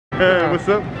Hey, what's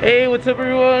up? Hey, what's up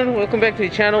everyone? Welcome back to the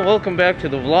channel. Welcome back to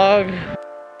the vlog.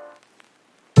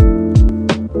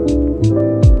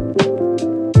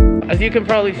 As you can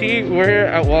probably see, we're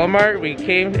at Walmart. We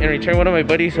came and returned one of my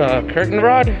buddy's curtain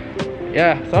rod.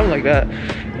 Yeah, something like that.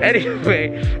 Anyway,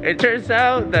 it turns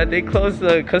out that they closed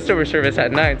the customer service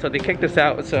at 9, so they kicked us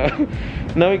out. So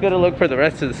now we gotta look for the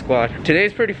rest of the squad.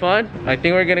 Today's pretty fun. I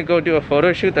think we're gonna go do a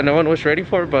photo shoot that no one was ready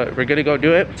for, but we're gonna go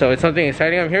do it. So it's something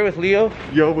exciting. I'm here with Leo.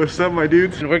 Yo, what's up, my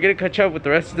dudes? And we're gonna catch up with the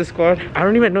rest of the squad. I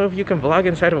don't even know if you can vlog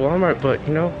inside of Walmart, but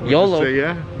you know, YOLO. Say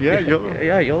yeah, YOLO.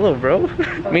 Yeah, YOLO, bro.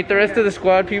 Meet the rest of the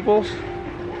squad, people.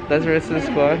 That's the rest of the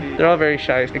squad. They're all very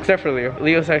shy, except for Leo.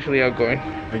 Leo's actually outgoing.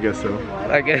 I guess so.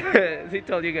 I guess. He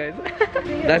told you guys.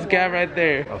 That's Gab right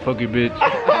there. Oh, fuck you, bitch.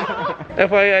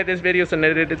 FYI, this video's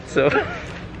unedited, so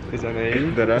Is that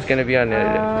edited? it's gonna be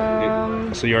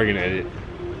unedited. So you are gonna edit?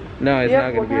 No, it's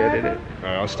not gonna be edited.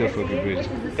 Alright, I'll still fuck you,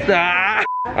 bitch. Ah!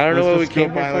 I don't know what we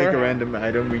came buy here like a for. random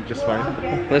item we just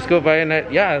find. Let's go buy a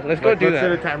net. Yeah, let's go do Let's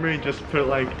set a that. timer and just put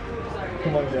like,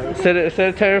 come on guys. Set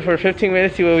a timer for 15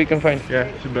 minutes, see what we can find. Yeah,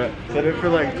 should bet. Set it for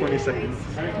like 20 seconds.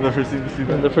 The first thing we see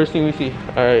then. The first thing we see.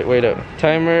 Alright, wait up.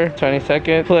 Timer, 20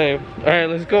 seconds, play. Alright,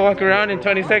 let's go walk around in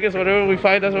 20 seconds. Whatever we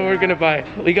find, that's what we're gonna buy.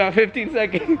 We got 15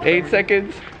 seconds, 8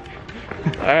 seconds.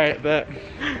 Alright, bet.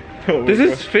 This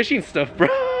is fishing stuff, bro.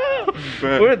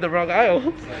 We're in the wrong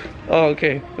aisle. Oh,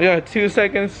 okay. We got 2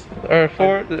 seconds, or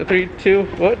 4, 3, 2,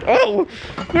 what? Oh,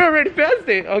 we're already past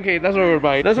it. Okay, that's what we're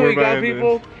buying. That's what we got,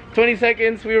 people. This. 20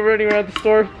 seconds, we were running around the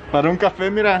store. Para un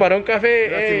café, mira. Para un café,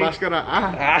 Mira, hey. sin máscara.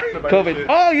 COVID.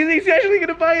 Oh, he's actually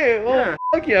gonna buy it. Oh, Yeah.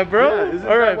 fuck yeah, bro. Yeah,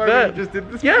 Alright, bet. we just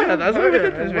did this Yeah, video? that's why we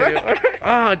did this video. What?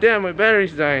 Ah, damn, my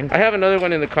battery's dying. I have another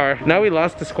one in the car. Now we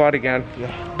lost the squad again.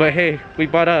 Yeah. But hey, we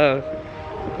bought a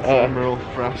Emerald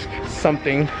Flask.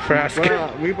 something frask.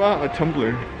 We bought a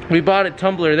tumbler We bought a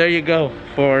tumbler, there you go,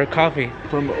 for coffee.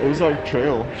 from Ozark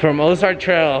Trail. From Ozark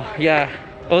Trail, yeah.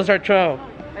 Ozark Trail.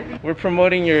 We're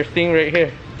promoting your thing right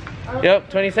here. Yep,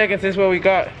 20 seconds is what we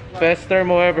got. Best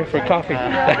thermal ever for coffee.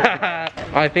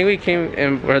 I think we came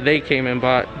in, or they came and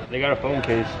bought. They got a phone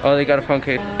case. Oh, they got a phone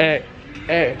case. Hey,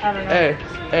 hey, hey,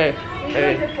 hey,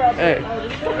 hey, hey.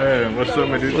 Hey, what's up,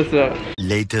 my dude? What's up?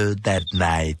 Later that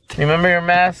night. Remember your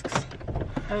masks?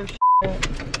 Oh,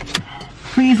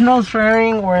 please no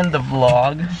swearing, we're in the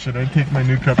vlog. Should I take my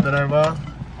new cup that I bought?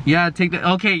 Yeah, take the,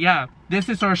 okay, yeah. This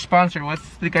is our sponsor.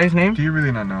 What's the guy's name? Do you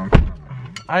really not know?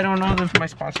 I don't know my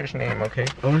sponsor's name, okay?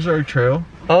 Ozark Trail?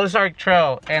 Ozark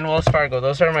Trail and Wells Fargo.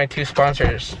 Those are my two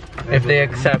sponsors. If they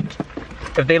accept.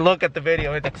 If they look at the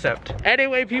video and accept.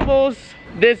 Anyway, peoples,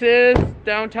 this is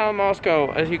downtown Moscow.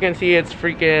 As you can see, it's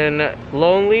freaking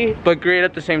lonely, but great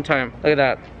at the same time. Look at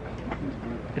that.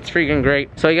 It's freaking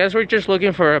great. So I guess we're just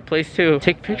looking for a place to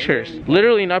take pictures.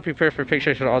 Literally not prepared for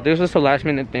pictures at all. This was a last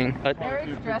minute thing. There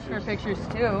is dress for pictures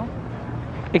too.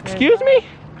 Excuse me?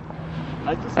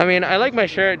 I mean, I like my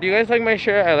shirt. Do you guys like my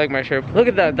shirt? I like my shirt. Look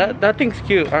at that. That thing's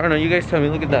cute. I don't know. You guys tell me.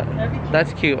 Look at that.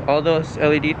 That's cute. All those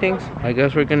LED things. I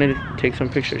guess we're gonna take some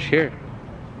pictures here.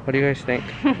 What do you guys think?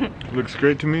 Looks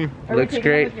great to me. Looks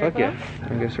great. Fuck yeah.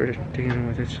 I guess we're taking them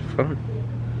with this phone.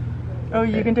 Oh,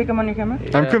 you can take them on your camera?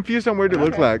 I'm Yeah. confused on where to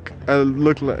look like.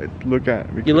 Look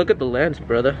at. You look at the lens,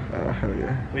 brother. Oh, hell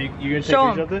yeah. Wait, you gonna take Show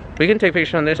pictures of this? We can take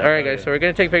pictures on this. Alright guys, so we're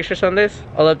gonna take pictures on this.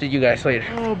 I'll update you guys later.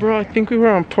 Oh bro, I think we were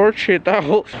on portrait that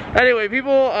whole... Anyway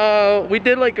people, we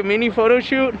did like a mini photo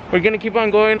shoot. We're gonna keep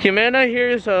on going. Jimena here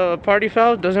is a party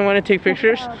foul, doesn't want to take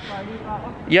pictures.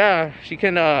 Yeah, she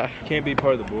can Can't be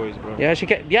part of the boys, bro. yeah, she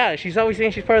can. Yeah, she's always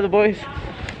saying she's part of the boys.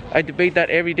 I debate that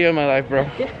every day of my life, bro.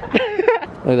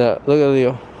 Look at that. Look at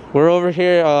Leo. We're over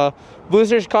here,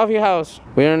 Boozer's Coffee House.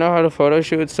 We don't know how to photo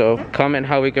shoot, so comment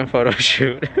how we can photo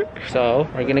shoot. So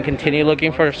we're gonna continue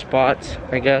looking for spots,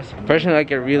 I guess. Personally, I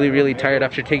get really tired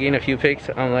after taking a few pics.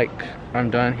 I'm like,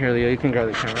 I'm done. Here, Leo, you can grab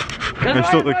the camera. I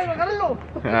still look.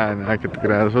 I could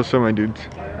get out. What's up, my dudes?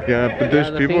 Yeah, but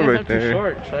there's the people thing is right I'm too there.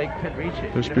 short, so I couldn't reach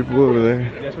it. There's people over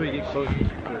there. That's where you get close.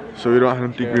 So I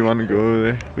don't think we want to go over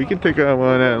there. We can take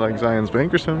one at like Zion's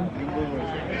Bank or something.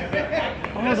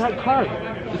 Oh, that car.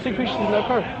 Let's take pictures in that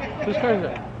car. Whose car is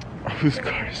that? Whose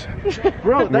car is that?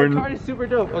 Bro, that We're- car is super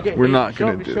dope. Okay, we're hey, not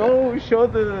gonna do show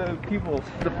the people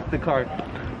the car.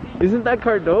 Isn't that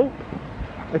car dope?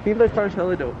 I think that car's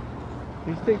hella dope.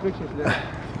 You should take pictures there.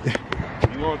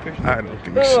 You want a picture? I don't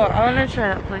think Oh, so. I want to try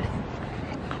that place.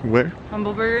 Where?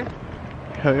 Humble Burger.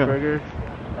 Hell yeah. Burger.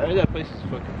 I heard that place is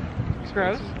fucking. It's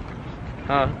gross.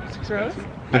 Huh? It's gross.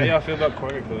 How do y'all feel about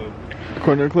Corner Club?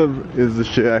 Corner Club is the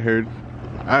shit I heard.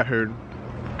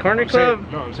 Corner Club.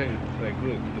 No, I'm saying, like,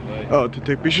 look, the light. Oh, to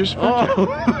take pictures? Oh.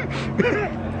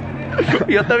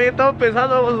 Yo también estaba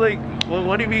pensando, I was like, Well,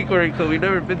 what do you mean Corey Club? We've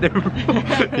never been there before.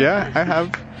 Yeah, I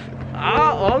have.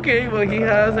 Ah, okay. Well, he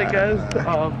has, I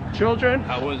guess, children.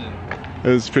 I wasn't. It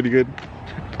was pretty good.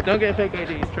 Don't get fake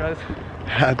IDs, trust.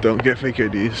 Don't get fake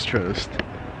IDs, trust.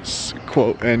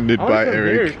 Quote ended I by wanna come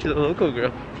here Eric. to the local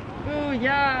grill. Ooh,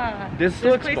 yeah. This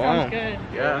looks place bomb. sounds good.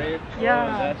 Yeah.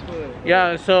 Yeah.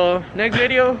 Yeah. So next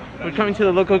video, we're coming to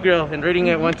the local grill and rating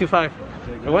it 1 to 5.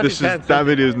 Or 1 to 10. That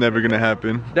video is never gonna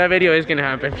happen. That video is gonna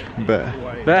happen.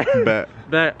 Bet. Bet.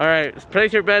 Bet. All right.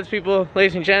 Place your bets, people,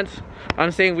 ladies and gents.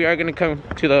 I'm saying we are gonna come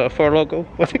to the Four Loco.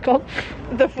 What's it called?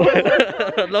 The Four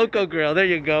Loco Grill. There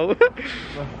you go.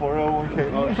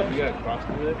 401k. Oh, you got crossed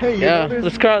with it? Hey, Yeah.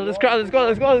 Let's go.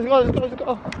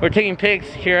 We're taking pics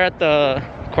here at the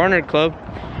Corner Club.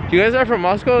 If you guys are from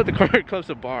Moscow, the Corner Club's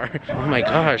a bar. Oh my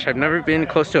gosh, I've never been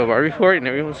close to a bar before, and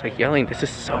everyone's like yelling. This is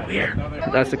so weird.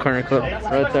 That's the Corner Club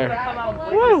right there.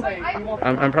 Woo!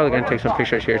 I'm probably gonna take some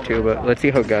pictures here too, but let's see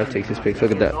how Gaz takes his pics.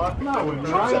 Look at that.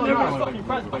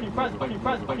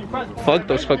 Fuck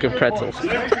those fucking pretzels.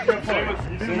 Okay,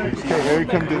 Eric,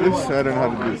 come do this. I don't know how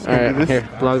to do this. Come Alright, do this. here,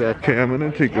 vlog that. Okay, I'm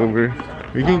gonna take over.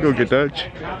 We can go get Dutch.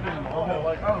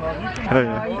 Oh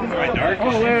yeah.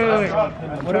 Oh, wait.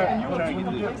 What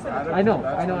I know.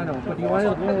 But do you want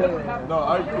to?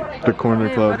 The Corner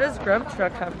What Club. does Grub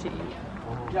Truck have to eat?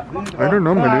 I don't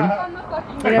know, my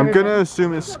dude. I'm gonna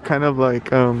assume it's kind of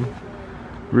like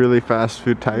really fast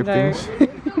food type things. Look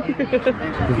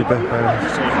at that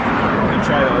fast. You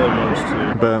try the other ones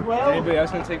too. But Anybody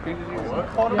else gonna take pictures of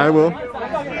yourself? I will.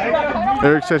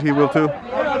 Eric said he will too.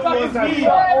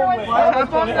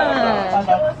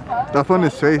 Up on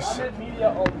his face.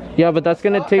 Yeah, but that's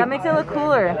gonna take. That makes it look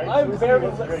cooler.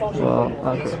 Well,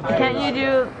 okay. Can't you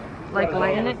do, like,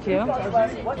 lighten it too?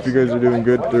 If you guys are doing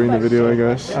good during the video, I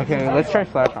guess. Okay, let's try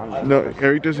flash on. No,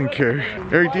 Eric doesn't care.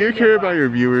 Eric, do you care about your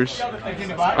viewers?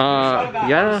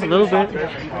 Yeah, a little bit.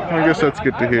 I guess that's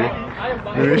good to hear.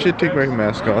 Maybe I should take my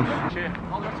mask off.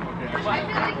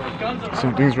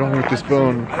 Something's wrong with this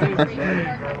phone. That's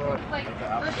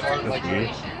weird.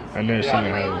 I've never seen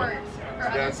it happen.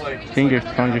 I think your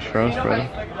phone just froze, brother.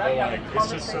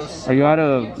 Are you out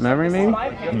of memory, maybe?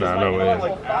 No way.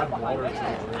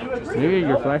 Maybe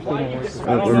your flash doesn't work.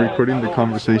 I'm recording the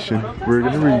conversation. We're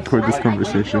gonna re-record this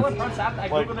conversation. Turn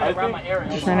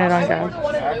it on, guys.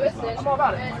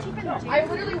 I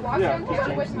literally walked down here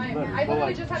and wished I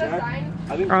literally just had a sign.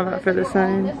 All that for the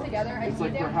sign. This together. I see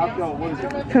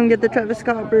it. Come get the Travis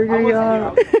Scott burger,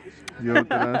 y'all. Yo,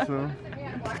 Terazo.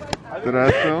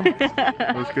 Terazo.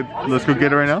 Let's go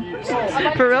get it right now.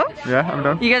 For real? Yeah, I'm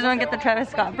done. You guys want to get the Travis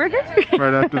Scott burger?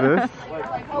 Right after this.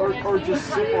 Oh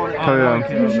yeah.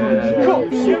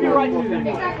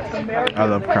 I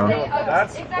love Crown.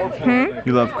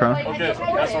 You love Crown?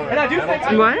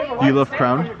 What? You love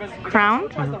Crown? Crown?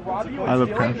 I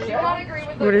love Crown.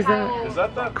 What is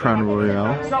that? Crown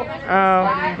Royale. Oh.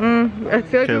 I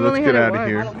feel like Okay, we've let's only get had out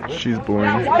it of once. here. She's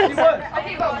boring. What's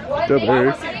up,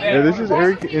 Eric? Yeah, this is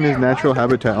Eric in his natural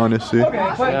habitat, honestly.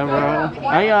 Yeah, bro.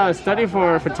 I studied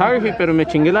for photography, pero me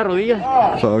chingué la rodilla.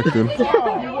 Fuck, dude.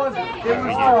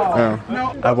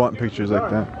 Oh, I want pictures like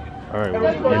that. Alright,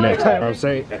 well, you're next. I'm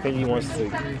saying, I think he wants to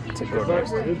go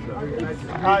next.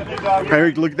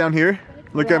 Eric, look down here.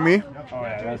 Look at me. Oh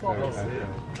yeah, that's nice.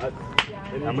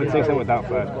 I'm gonna take some without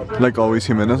flash. Like always,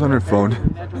 Jimena's on her phone.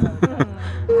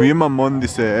 Kuya mamon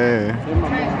dice, eh.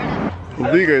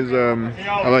 Hopefully you guys are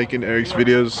liking Eric's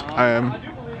videos. I am.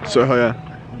 So yeah,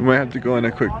 we might have to go on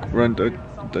a quick run,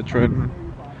 Dutch run.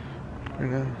 Right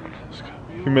now.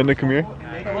 Jimena, come here.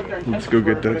 Let's go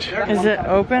get Dutch. Is it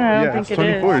open? I don't Yeah, think it's it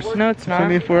 24 is. No, it's not.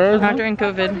 24 hours? Not during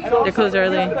COVID. They close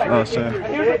early. Oh, sad.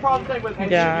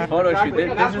 Yeah. Photo shoot.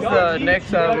 This is the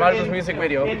next MarGuz music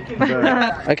video.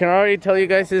 I can already tell you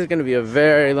guys this is gonna be a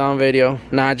very long video.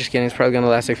 Nah, just kidding. It's probably gonna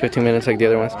last like 15 minutes like the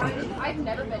other ones. I've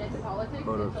never been into politics.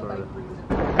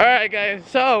 Alright guys,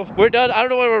 so we're done. I don't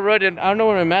know where we're running. I don't know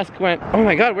where my mask went. Oh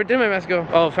my god, where did my mask go?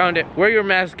 Oh, found it. Wear your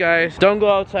mask, guys. Don't go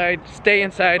outside. Stay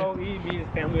inside. Oh, he his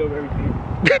family over everything.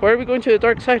 Where are we going to the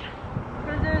dark side?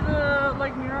 Because there's a,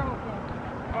 like, mural.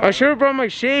 I should have brought my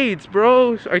shades,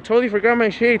 bro. I totally forgot my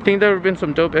shades. I think there would have been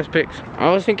some dope ass pics.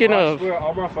 I was thinking I of... swear,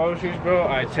 all my photo shoots, bro,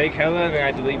 I take hella and then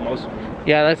I delete most of them.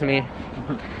 Yeah, that's me.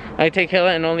 I take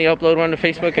hella and only upload one to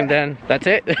Facebook and then that's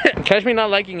it. Catch me not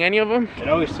liking any of them. It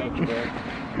always sucks, bro.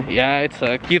 Yeah, it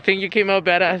sucked. You think you came out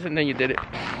badass and then you did it.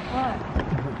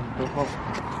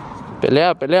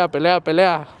 Pelea, pelea, pelea,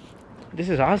 pelea. This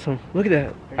is awesome. Look at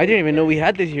that. I didn't even know we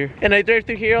had this here. And I drive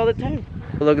through here all the time.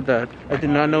 Look at that. I did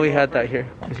not know we had that here.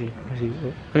 Is he?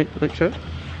 Wait, look, show.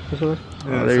 Oh,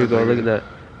 there you go. Look at that.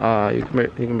 You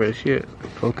can barely see it.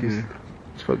 Focus.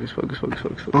 Focus, focus, focus,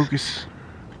 focus, focus. Focus.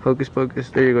 Focus, focus.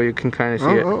 There you go. You can kind of see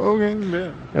it. Oh, okay,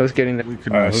 yeah. I was getting that. We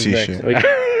could not see shit.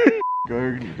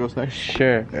 Goes next.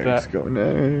 Sure. Let's go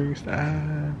next.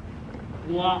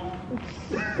 Wop.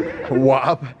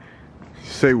 Wop.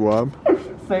 Say wop.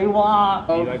 Say wop.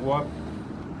 You like what?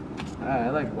 I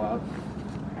like WAP.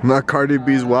 Not Cardi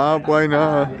B's wop. Why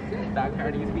not? Not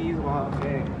Cardi B's WAP.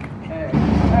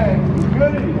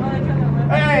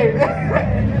 Hey.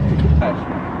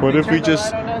 What if we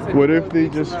just? What if they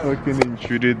just fucking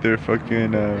intruded their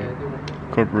fucking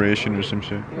corporation or some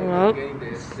shit? Well,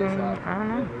 so, I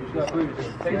don't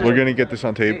know. We're gonna get this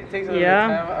on tape.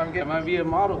 Yeah. I might be a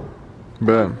model.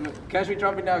 Bam. Catch me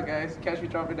dropping down, guys. Catch me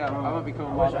dropping down. I'm gonna become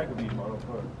a model. I could be a model.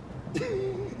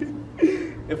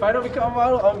 If I don't become a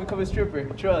model, I'm gonna become a stripper.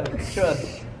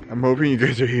 Trust. I'm hoping you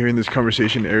guys are hearing this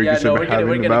conversation Eric Yeah, is no, we're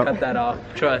having gonna about. cut that off.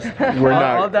 Trust. We're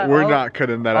not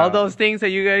cutting that out. All those things that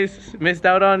you guys missed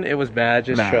out on, it was bad.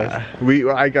 Just trust.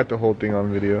 I got the whole thing on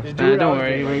video. Don't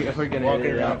worry, we're gonna edit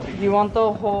it out. You want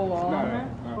the whole wall?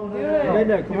 You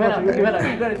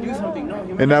gotta do something. No,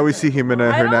 And now we see him in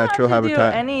her natural I don't have to do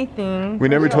habitat. anything. We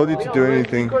never told you to do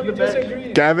anything.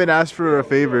 Gavin asked for a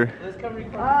favor.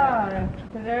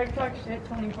 Because Eric talks shit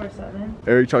 24/7.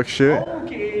 Eric talks shit.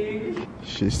 Okay.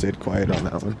 She stayed quiet on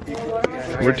that one.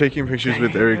 We're taking pictures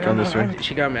with Eric on this one.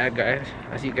 She got mad, guys.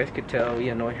 As you guys could tell, we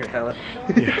annoy her hella.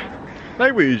 Yeah,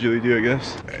 like we usually do, I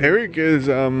guess. Eric is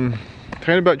kind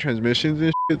of about transmissions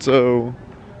and shit, so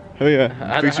hell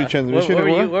yeah. Fix your transmission or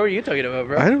what? What were you talking about,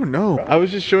 bro? I don't know. I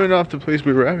was just showing off the place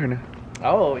we were at right now.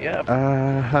 Oh yeah.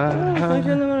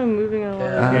 I'm moving along.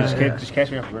 Yeah, just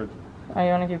catch me off the road. Oh, you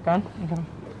want to keep going?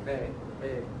 Okay.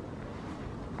 Hey.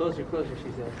 Closer,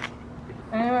 she said.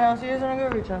 Anywhere else you guys want to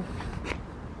go reach on?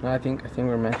 No, I think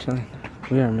we're matching.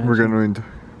 We are matching.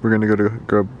 We're gonna go to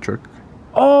Grub Truck.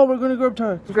 Oh, we're gonna Grub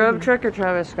Truck. Grub Truck or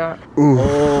Travis Scott? Ooh,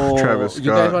 Travis Scott.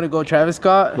 You guys want to go Travis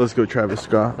Scott? Let's go Travis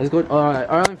Scott. Let's go. All right.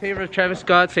 All in favor of Travis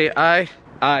Scott, say aye.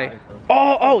 Aye.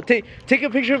 Oh, take a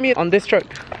picture of me on this truck.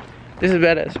 This is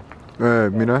badass.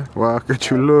 Mira, wow, que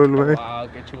chulo, güey. Wow,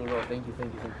 que chulo. Thank you.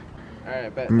 All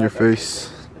right, bet. In your face.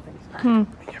 Hmm. In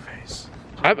your face.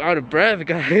 I'm out of breath,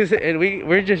 guys, and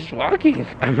we're just walking.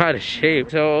 I'm out of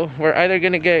shape. So we're either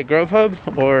gonna get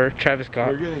Grubhub or Travis Scott.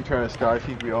 We're getting Travis Scott. I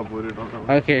think we all voted on that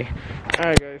one. Okay. All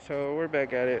right, guys. So we're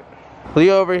back at it.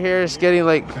 Leo over here is getting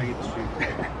like.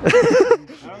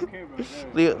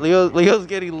 Leo's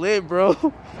getting lit, bro.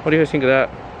 What do you guys think of that?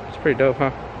 It's pretty dope,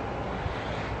 huh?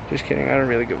 Just kidding. I don't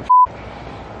really give a.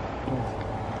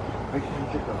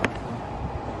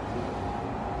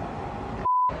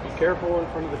 Careful in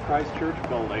front of the Christ Church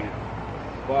building.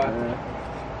 But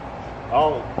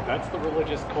oh, that's the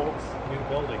religious cult's new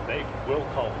building. They will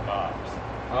call the cops.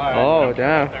 Oh,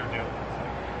 damn.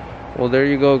 Well, there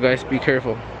you go, guys. Be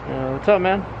careful. What's up,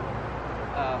 man?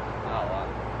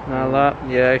 Not a lot.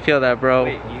 Yeah, I feel that, bro.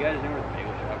 Wait, you guys know where the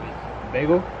bagel shop is?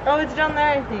 Bagel? Oh, it's down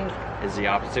there, I think. Is the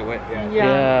opposite way?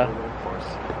 Yeah.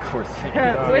 Of course. Which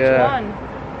Yeah. one?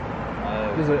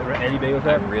 Is it any bagel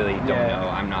I shop? really don't know.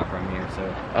 I'm not from here, so.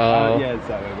 Oh. Yeah, it's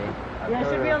that way, bro. Yeah, it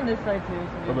should be on this side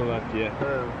too. On the left, yeah.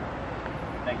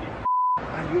 Thank you.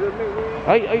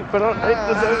 Ay, perdón.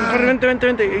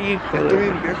 Vente.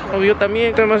 Híjole. Oh, yo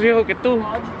también. Estoy más viejo que tú.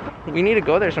 We need to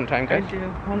go there sometime, guys.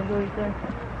 Want to go right there?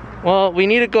 Well, we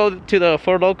need to go to the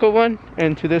Four Loko one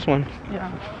and to this one.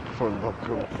 Yeah.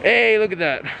 Hey, look at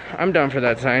that. I'm down for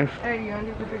that sign. Hey, you want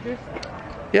to do the pictures?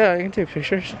 Yeah, I can take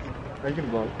pictures. I can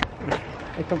vlog.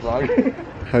 I can vlog.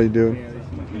 How you doing?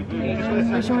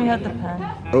 Wish we had the pen.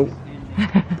 Oh.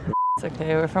 It's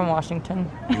okay, we're from Washington.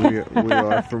 we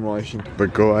are from Washington,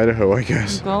 but go Idaho, I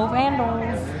guess. Go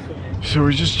Vandals. So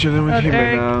we're just chilling with him right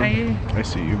Eric, now. are you- I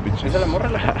see you bitches.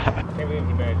 I can't believe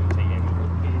he married to take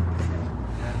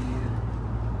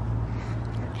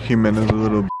Jimena's a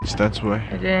little bitch, that's why. I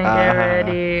didn't get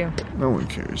ready. No one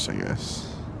cares, I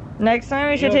guess. Next time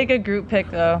we should take a group pic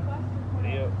though.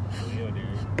 Leo,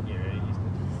 dude. Get ready.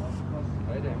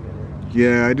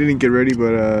 Yeah, I didn't get ready,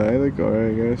 but I look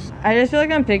alright, I guess. I just feel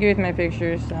like I'm picky with my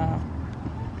pictures, so.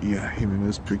 Yeah,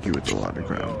 Jimena's picky with a lot of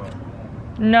crap.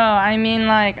 No, I mean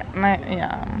like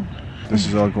yeah. This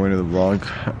is all going to the vlog.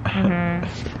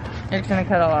 It's gonna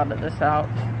cut a lot of this out.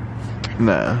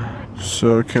 Nah.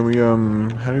 So can we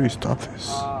how do we stop this?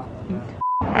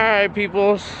 Alright,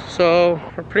 people. So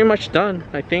we're pretty much done,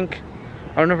 I think.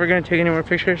 I don't know if we're gonna take any more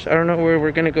pictures. I don't know where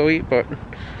we're gonna go eat, but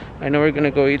I know we're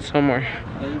gonna go eat somewhere.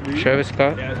 Travis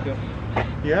Scott. Yeah, let's go.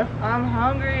 Yeah? I'm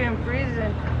hungry and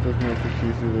freezing. Doesn't have to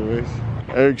choose either ways.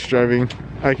 Eric's driving.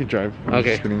 I can drive. I'm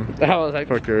Okay. just kidding. I was like,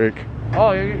 Fuck Eric.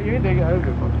 oh, you can take it. I was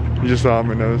good. You just saw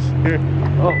my nose. Here.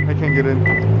 Oh, I can't get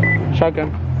in.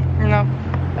 Shotgun. No.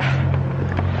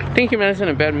 I think Humana's in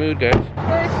a bad mood, guys.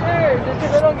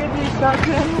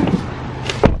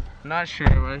 Not sure,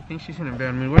 but I think she's in a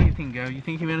bad mood. What do you think, Gav? You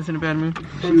think Humana's in a bad mood?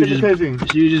 She was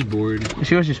just bored.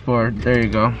 She was just bored. There you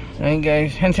go. Alright,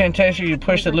 guys. Hand sanitizer, you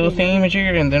push the little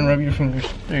thingy-majigger and then rub your fingers.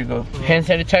 There you go. Hand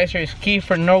sanitizer is key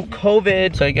for no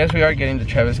COVID. So I guess we are getting the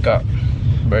Travis Scott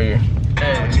burger.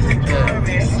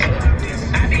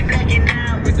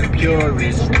 With the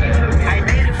purest.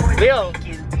 Leo.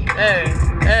 Hey,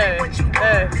 hey,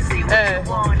 hey, hey.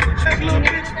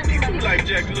 Like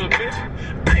Jack, little bitch.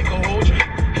 I ain't gon' hold you. I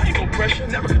ain't gon' pressure,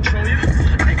 never control you.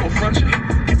 I ain't gon' front you.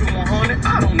 Keep it 100.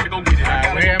 I don't go get it.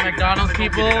 Alright, we're here at McDonald's,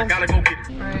 people. I gotta go get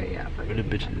it. Right, yeah. Where the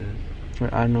bitches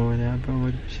at? I don't know where they're at, bro.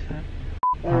 Where the bitches at?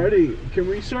 Alrighty, can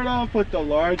we start off with the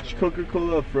large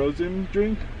Coca-Cola frozen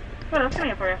drink? What else can I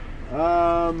get for you?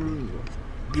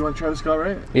 You want Travis Scott,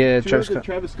 right? Yeah, Travis Scott.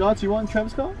 Travis Scott's. You want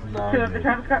Travis Scott? Two of the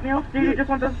Travis Scott meals? Do you just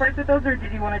want those Sprites with those, or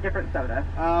did you want a different soda?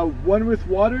 One with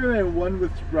water and one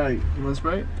with Sprite. You want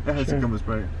Sprite? That has to come with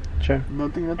Sprite. Sure.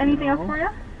 Nothing Anything else for you?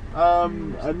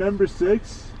 A number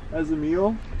 6 as a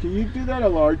meal. Can you do that a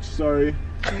large? Sorry.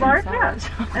 Large, yeah.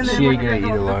 And then She ain't gonna eat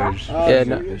a large. Yeah,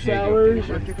 no.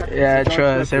 Yeah,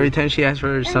 trust. Every time she asks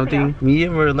for something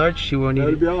medium or large, she won't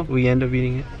eat it. We end up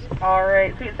eating it.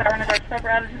 Alright, sweet sour and a dark pepper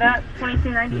added to that.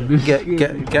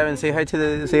 $22.90. Gavin, say hi to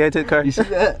the car. You see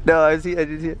that? No, I did see it.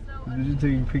 They're just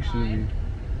taking pictures of you.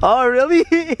 Oh, really?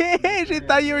 She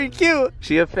thought you were cute.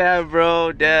 She a fan,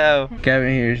 bro. Damn.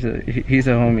 Gavin here, he's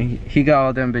a homie. He got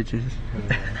all them bitches.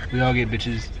 We all get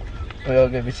bitches. We all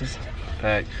get bitches.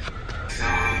 Facts.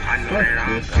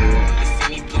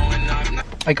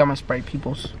 I got my Sprite,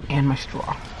 peoples, and my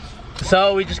straw.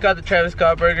 So we just got the Travis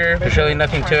Scott burger. There's really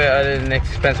nothing to it other than it's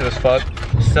expensive as fuck.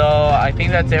 So I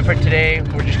think that's it for today.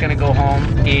 We're just gonna go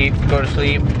home, eat, go to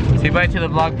sleep. Say bye to the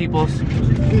vlog, peoples.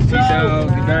 Peace out.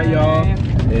 Good night, y'all.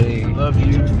 Hey. Love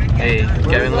you. Hey,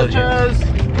 Gavin loves you.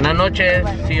 Buenas noches.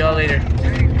 See y'all later.